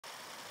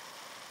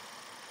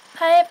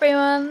Hi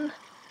everyone.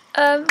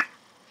 Not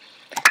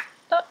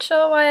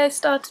sure why I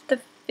started the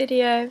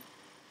video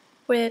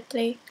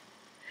weirdly.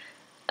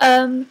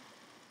 But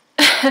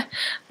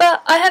I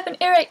have an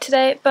earache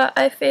today, but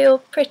I feel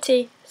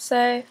pretty,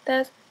 so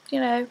there's, you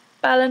know,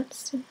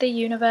 balance in the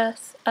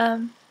universe.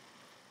 But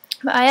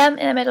I am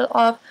in the middle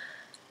of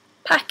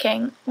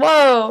packing.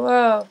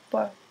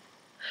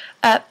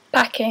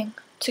 Packing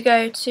to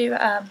go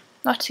to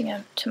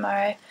Nottingham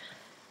tomorrow,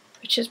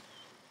 which is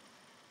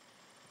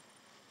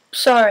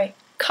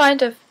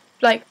kind of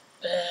like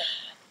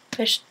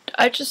it's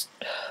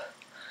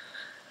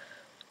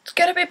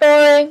gonna be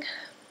boring.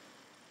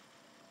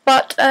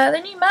 But the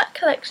new MAC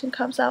collection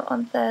comes out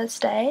on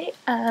Thursday,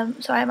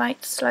 so I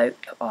might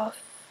slope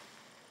off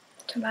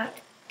to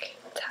MAC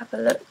to have a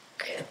look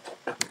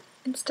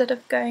instead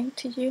of going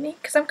to uni,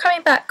 because I'm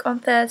coming back on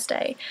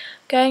Thursday,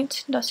 going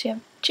to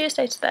Nottingham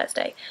Tuesday to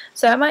Thursday,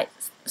 so I might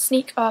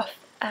sneak off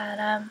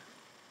and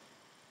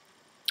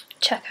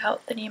check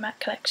out the new MAC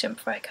collection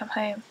before I come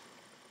home.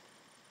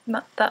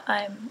 Not that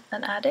I'm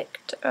an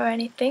addict or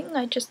anything,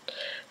 I just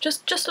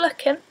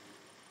looking.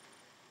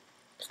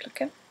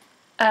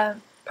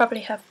 Probably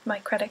have my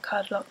credit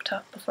card locked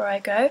up before I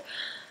go.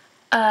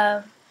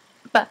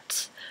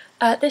 But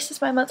this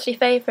is my monthly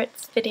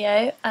favourites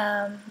video,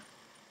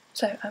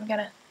 so I'm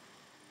gonna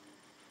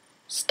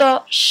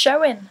start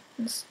showing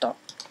and stop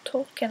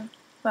talking.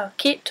 Well,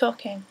 keep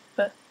talking,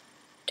 but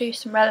do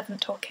some relevant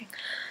talking.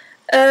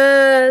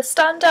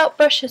 Standout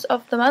brushes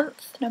of the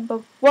month.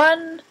 Number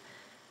 1,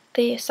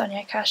 the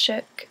Sonia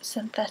Kashuk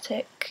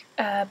synthetic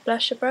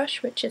blusher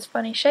brush, which is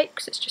funny shape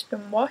because it's just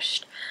been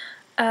washed.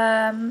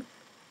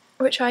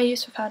 Which I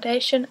use for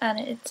foundation,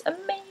 and it's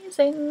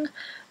amazing.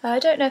 I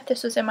don't know if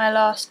this was in my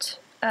last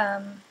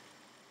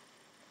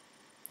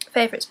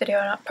favourites video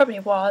or not, probably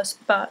was,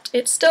 but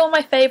it's still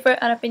my favourite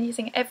and I've been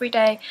using it every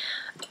day.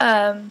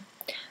 And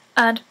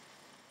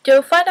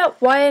you'll find out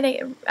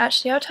why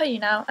actually I'll tell you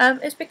now.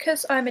 It's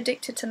because I'm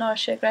addicted to NARS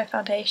Sheer Glow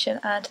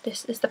foundation, and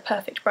this is the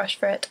perfect brush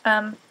for it.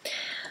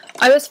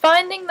 I was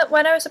finding that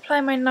when I was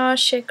applying my NARS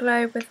Sheer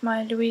Glow with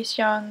my Louise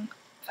Young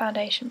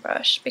foundation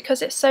brush,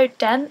 because it's so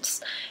dense,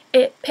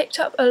 it picked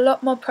up a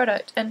lot more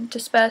product and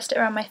dispersed it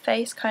around my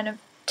face kind of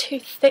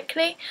too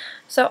thickly,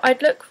 so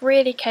I'd look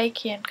really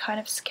cakey and kind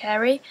of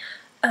scary.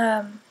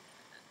 So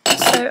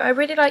I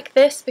really like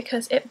this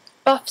because it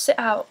buffs it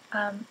out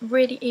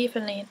really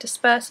evenly and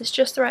disperses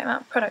just the right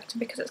amount of product, and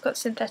because it's got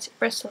synthetic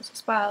bristles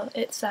as well,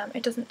 it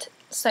doesn't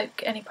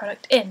soak any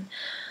product in.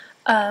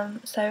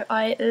 So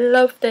I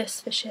love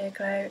this for Sheer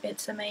Glow,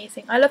 it's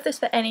amazing. I love this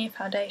for any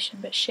foundation,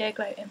 but Sheer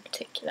Glow in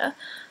particular.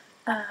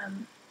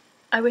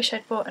 I wish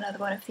I'd bought another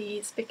one of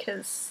these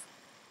because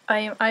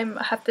I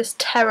have this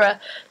terror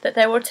that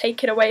they will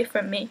take it away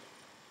from me.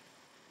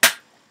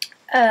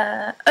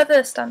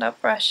 Other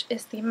standout brush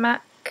is the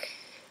MAC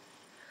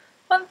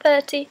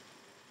 130.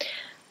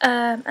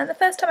 And the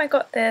first time I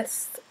got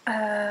this,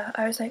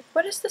 I was like,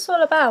 what is this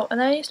all about? And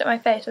then I used it on my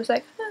face, I was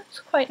like, oh, it's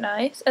quite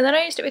nice. And then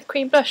I used it with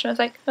cream blush and I was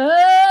like,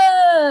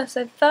 ah,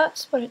 so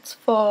that's what it's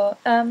for.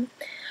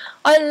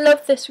 I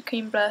love this for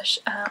cream blush.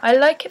 I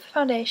like it for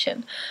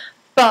foundation,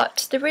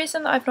 but the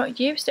reason that I've not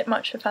used it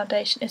much for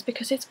foundation is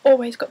because it's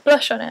always got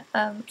blush on it.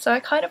 So I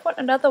kind of want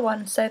another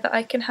one so that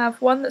I can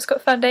have one that's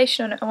got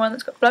foundation on it and one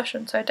that's got blush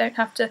on, so I don't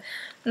have to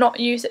not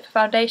use it for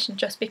foundation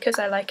just because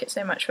I like it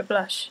so much for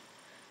blush.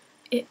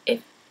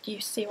 If you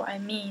see what I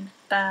mean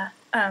there.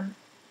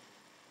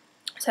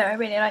 So I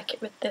really like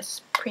it with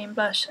this cream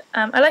blush.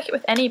 I like it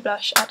with any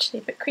blush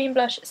actually, but cream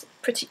blush is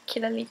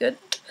particularly good.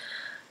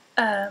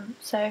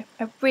 So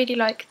I really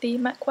like the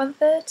MAC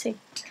 130.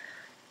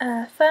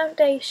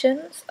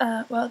 Foundations,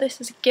 well, this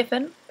is a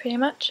given pretty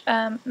much.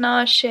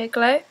 NARS Sheer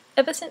Glow.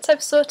 Ever since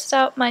I've sorted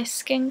out my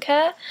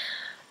skincare,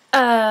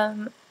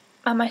 and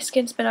my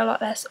skin's been a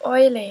lot less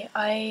oily,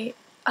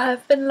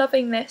 I've been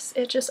loving this.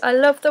 I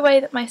love the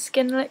way that my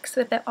skin looks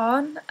with it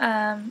on.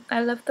 I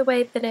love the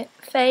way that it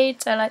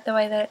fades. I like the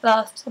way that it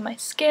lasts on my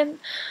skin.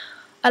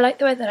 I like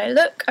the way that I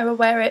look. I will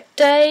wear it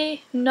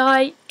day,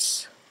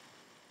 night,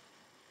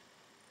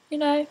 you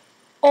know,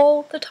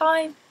 all the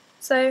time.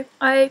 So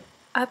I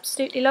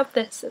absolutely love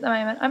this at the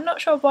moment. I'm not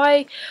sure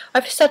why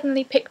I've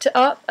suddenly picked it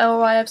up, or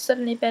why I've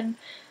suddenly been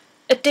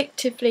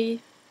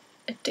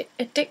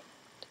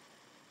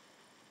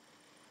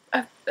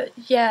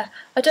yeah,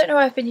 I don't know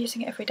why I've been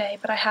using it every day,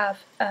 but I have.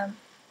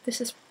 This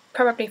is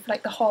probably for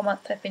like the whole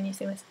month I've been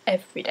using this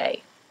every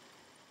day.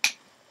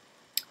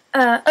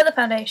 Other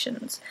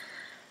foundations.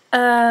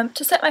 To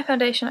set my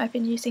foundation, I've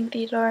been using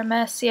the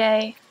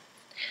Mercier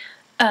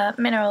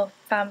mineral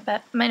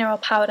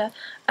powder.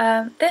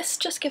 This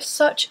just gives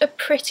such a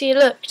pretty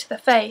look to the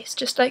face,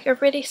 just like a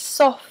really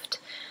soft,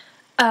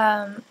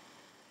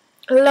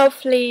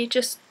 lovely,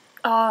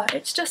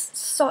 it's just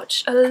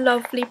such a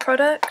lovely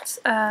product.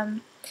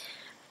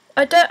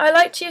 I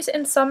like to use it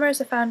in summer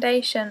as a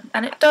foundation,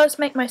 and it does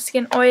make my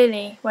skin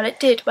oily. Well, it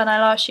did when I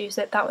last used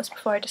it. That was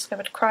before I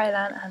discovered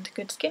Clarins and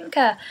good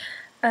skincare.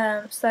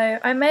 So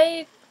I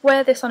may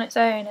wear this on its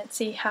own and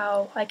see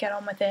how I get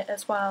on with it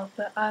as well,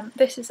 but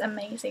this is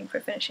amazing for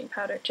a finishing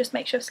powder. It just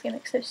makes your skin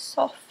look so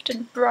soft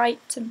and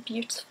bright and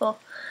beautiful.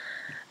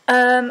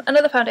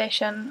 Another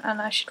foundation,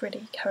 and I should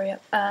really hurry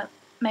up,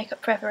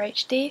 Makeup Forever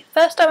HD.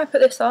 First time I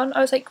put this on,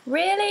 I was like,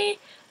 really?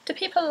 Do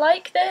people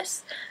like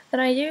this? Then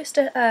I used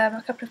it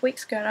a couple of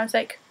weeks ago and I was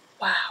like,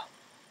 wow.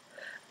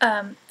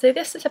 So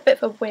this is a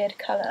bit of a weird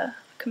colour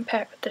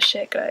compared with the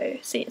Sheer Glow.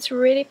 See, it's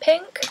really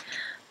pink,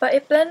 but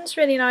it blends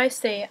really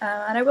nicely,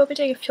 and I will be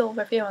doing a full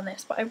review on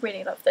this, but I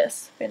really love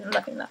this. Been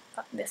loving that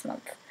this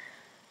month.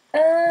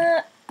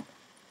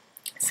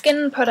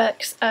 Skin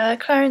products,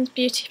 Clarins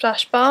Beauty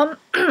Flash Balm.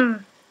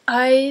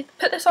 I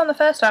put this on the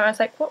first time, I was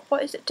like,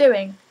 what is it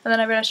doing? And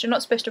then I realised you're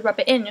not supposed to rub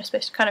it in, you're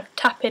supposed to kind of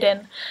tap it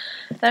in.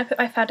 Then I put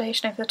my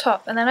foundation over the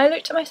top, and then I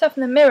looked at myself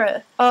in the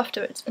mirror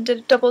afterwards and did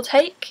a double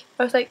take.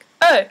 I was like,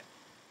 oh,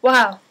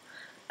 wow.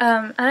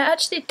 And it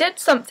actually did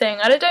something,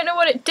 and I don't know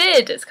what it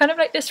did. It's kind of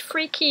like this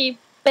freaky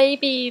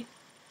baby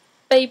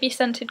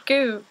scented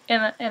goo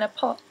in a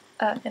pot,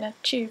 in a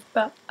tube,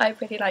 but I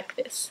really like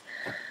this.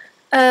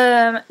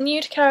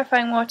 Nude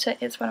Clarifying Water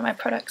is one of my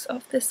products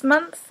of this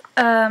month,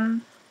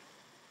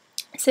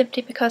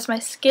 simply because my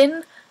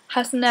skin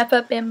has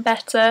never been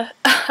better.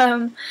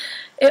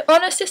 It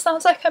honestly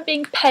sounds like I'm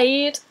being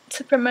paid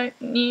to promote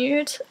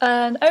Nude,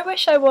 and I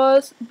wish I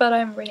was, but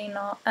I'm really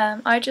not.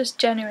 I just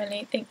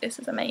genuinely think this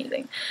is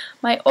amazing.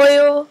 My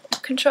oil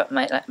control,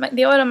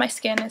 the oil on my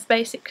skin is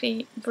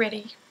basically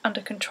really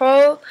under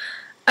control.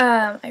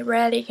 I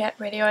rarely get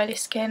really oily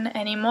skin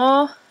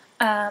anymore,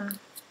 and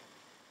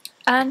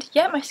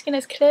yeah, my skin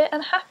is clear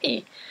and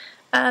happy.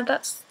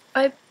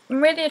 I'm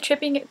really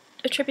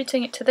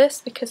attributing it to this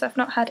because I've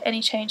not had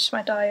any change to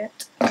my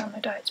diet. My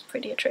diet's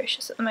pretty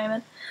atrocious at the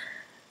moment.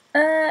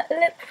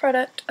 Lip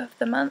product of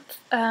the month.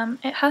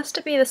 It has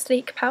to be the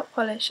Sleek Pout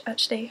Polish,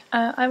 actually.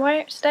 I'm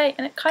wearing it today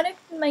and it kind of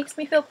makes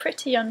me feel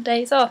pretty on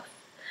days off.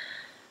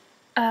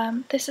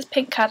 This is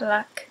Pink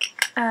Cadillac.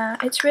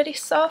 It's really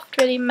soft,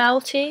 really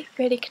melty,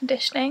 really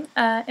conditioning.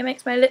 It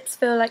makes my lips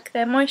feel like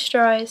they're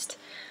moisturised.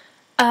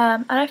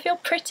 And I feel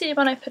pretty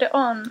when I put it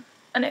on.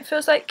 And it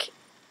feels like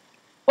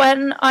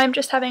when I'm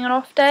just having an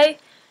off day,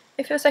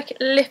 it feels like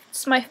it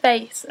lifts my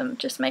face and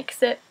just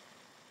makes it,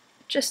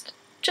 just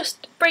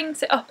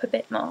brings it up a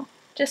bit more.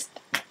 Just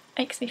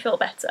makes me feel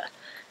better.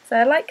 So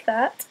I like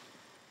that.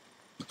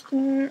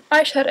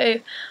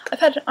 Eyeshadow. I've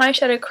had an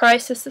eyeshadow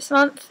crisis this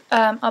month.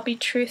 I'll be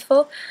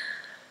truthful.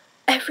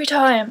 Every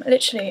time,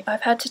 literally,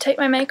 I've had to take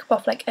my makeup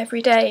off like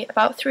every day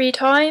about 3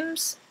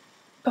 times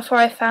before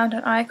I found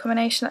an eye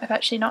combination that I've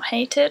actually not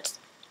hated.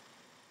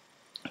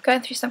 I'm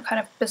going through some kind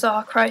of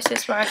bizarre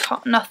crisis where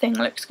nothing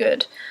looks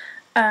good.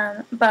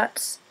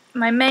 But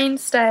my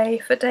mainstay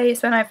for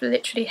days when I've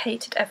literally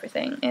hated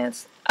everything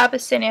is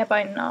Abyssinia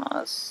by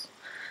NARS,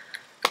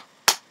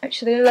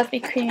 which is a lovely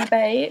creamy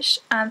beige,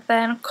 and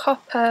then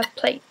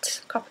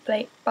Copperplate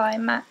by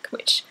MAC,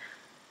 which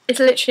is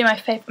literally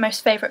my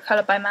most favourite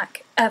colour by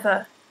MAC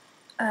ever,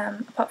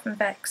 apart from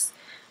Vex.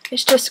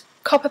 It's just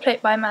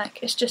Copperplate by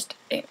MAC is just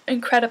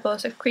incredible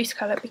as a crease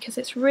colour because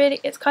it's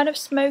kind of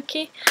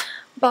smoky,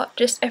 but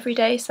just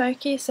everyday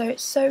smoky, so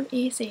it's so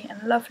easy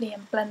and lovely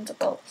and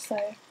blendable.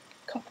 So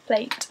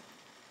Copperplate,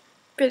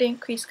 brilliant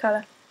crease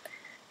colour.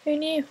 Who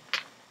knew?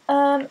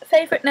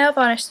 Favourite nail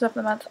varnishes of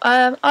the month.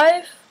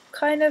 I've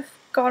kind of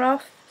gone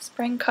off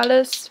spring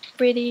colours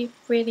really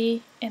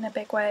in a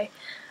big way.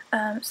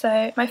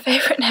 So my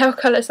favourite nail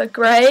colours are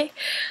grey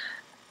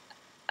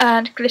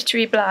and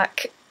glittery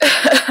black.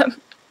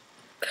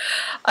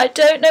 I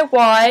don't know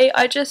why,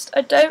 I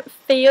don't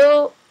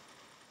feel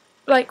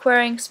like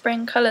wearing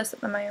spring colours at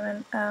the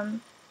moment. I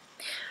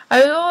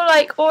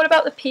was all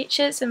about the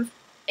peaches in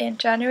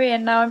January,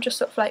 and now I'm just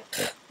sort of like,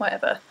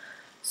 whatever.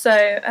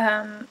 So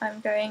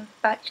I'm going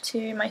back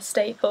to my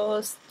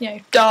staples,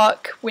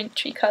 dark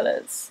wintry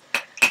colours.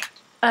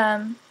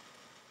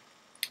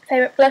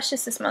 Favourite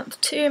blushes this month,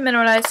 2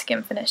 Mineralize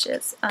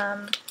Skinfinishes.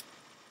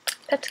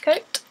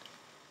 Petticoat,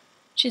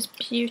 which is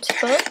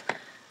beautiful,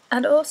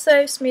 and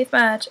also Smooth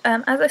Merge.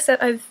 As I said,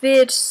 I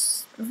veered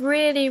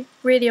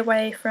really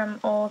away from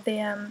all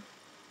the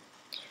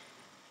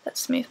that's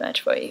Smooth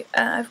Merge for you.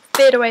 I've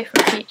veered away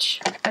from peach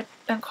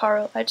and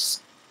coral. I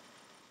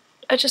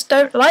just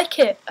don't like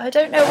it. I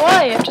don't know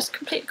why. I've just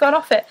completely gone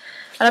off it,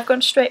 and I've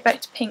gone straight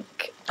back to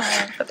pink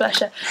for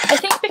blusher. I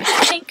think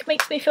because pink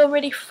makes me feel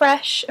really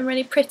fresh and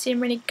really pretty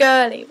and really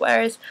girly,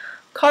 whereas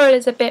coral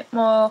is a bit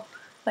more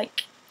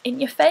like in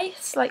your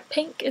face. Like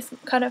pink is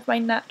kind of my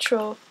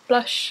natural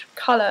blush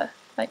colour.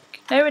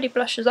 Like nobody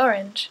blushes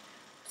orange.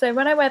 So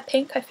when I wear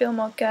pink, I feel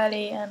more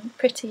girly and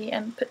pretty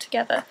and put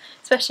together,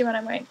 especially when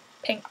I'm wearing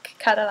pink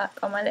Cadillac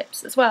on my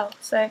lips as well.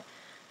 So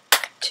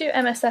 2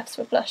 MSFs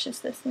for blushes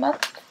this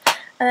month.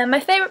 My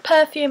favourite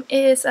perfume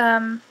is,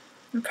 I'm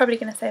probably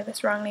going to say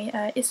this wrongly,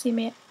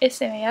 Miyake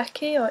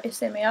or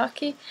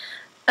Miyake.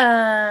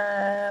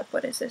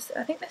 What is this?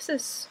 I think this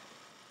is,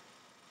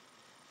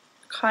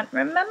 can't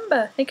remember.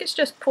 I think it's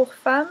just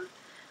Parfum.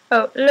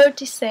 Oh,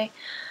 Issey.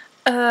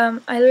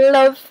 I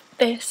love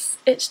this.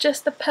 It's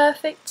just the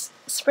perfect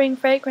spring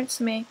fragrance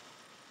for me,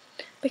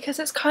 because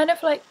it's kind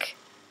of like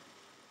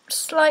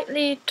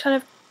slightly kind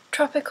of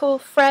tropical,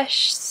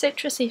 fresh,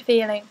 citrusy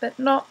feeling, but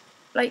not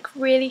like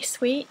really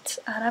sweet,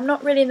 and I'm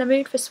not really in the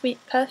mood for sweet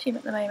perfume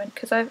at the moment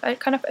because I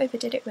kind of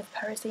overdid it with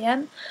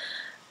Parisienne.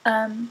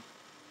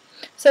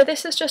 So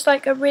this is just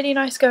like a really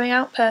nice going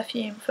out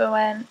perfume for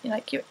when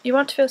you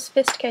want to feel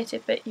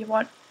sophisticated, but you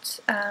want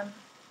oh,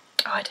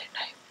 I don't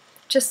know,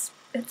 just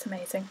it's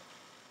amazing.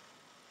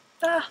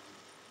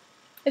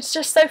 It's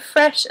just so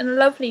fresh and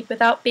lovely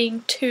without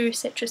being too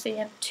citrusy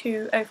and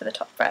too over the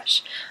top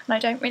fresh, and I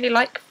don't really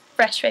like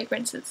fresh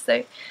fragrances,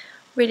 so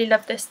really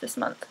love this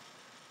month.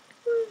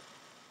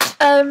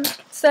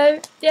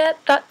 So yeah,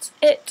 that's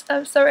it.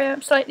 I'm sorry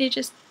I'm slightly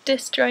just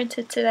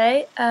disjointed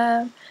today.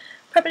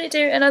 Probably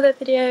do another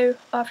video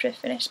after I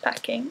finish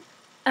packing.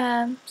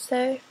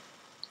 So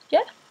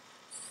yeah,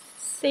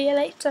 see you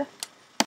later.